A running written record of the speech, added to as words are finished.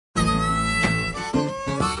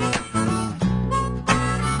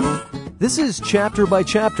This is Chapter by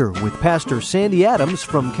Chapter with Pastor Sandy Adams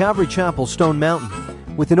from Calvary Chapel, Stone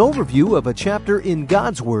Mountain. With an overview of a chapter in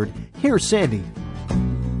God's Word, here's Sandy.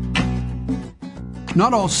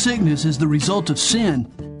 Not all sickness is the result of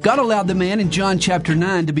sin. God allowed the man in John chapter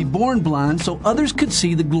 9 to be born blind so others could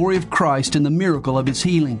see the glory of Christ and the miracle of His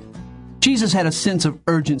healing. Jesus had a sense of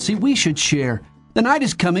urgency we should share. The night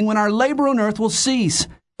is coming when our labor on earth will cease.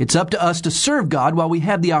 It's up to us to serve God while we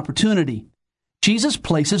have the opportunity. Jesus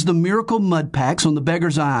places the miracle mud packs on the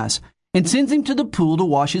beggar's eyes and sends him to the pool to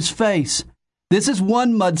wash his face. This is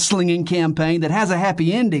one mud-slinging campaign that has a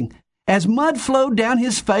happy ending. As mud flowed down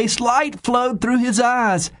his face, light flowed through his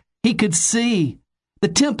eyes. He could see. The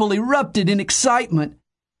temple erupted in excitement.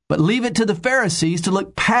 But leave it to the Pharisees to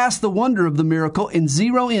look past the wonder of the miracle and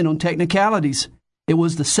zero in on technicalities. It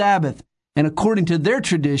was the Sabbath, and according to their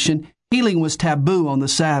tradition, healing was taboo on the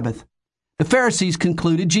Sabbath. The Pharisees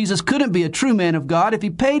concluded Jesus couldn't be a true man of God if he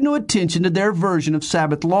paid no attention to their version of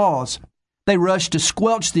Sabbath laws. They rushed to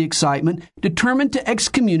squelch the excitement, determined to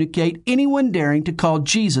excommunicate anyone daring to call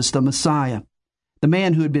Jesus the Messiah. The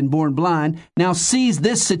man who had been born blind now sees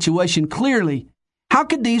this situation clearly. How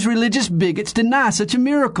could these religious bigots deny such a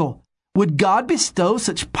miracle? Would God bestow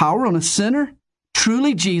such power on a sinner?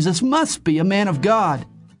 Truly, Jesus must be a man of God.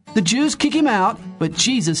 The Jews kick him out, but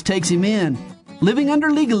Jesus takes him in. Living under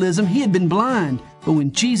legalism, he had been blind, but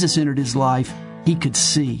when Jesus entered his life, he could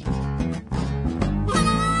see.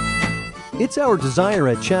 It's our desire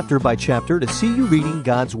at Chapter by Chapter to see you reading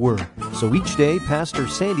God's Word. So each day, Pastor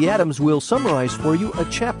Sandy Adams will summarize for you a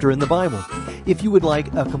chapter in the Bible. If you would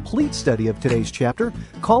like a complete study of today's chapter,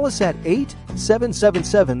 call us at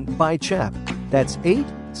 8777-BY-CHAP. That's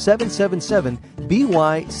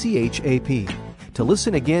 8777-BY-CHAP. To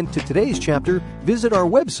listen again to today's chapter, visit our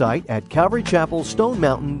website at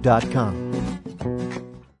calvarychapelstonemountain.com.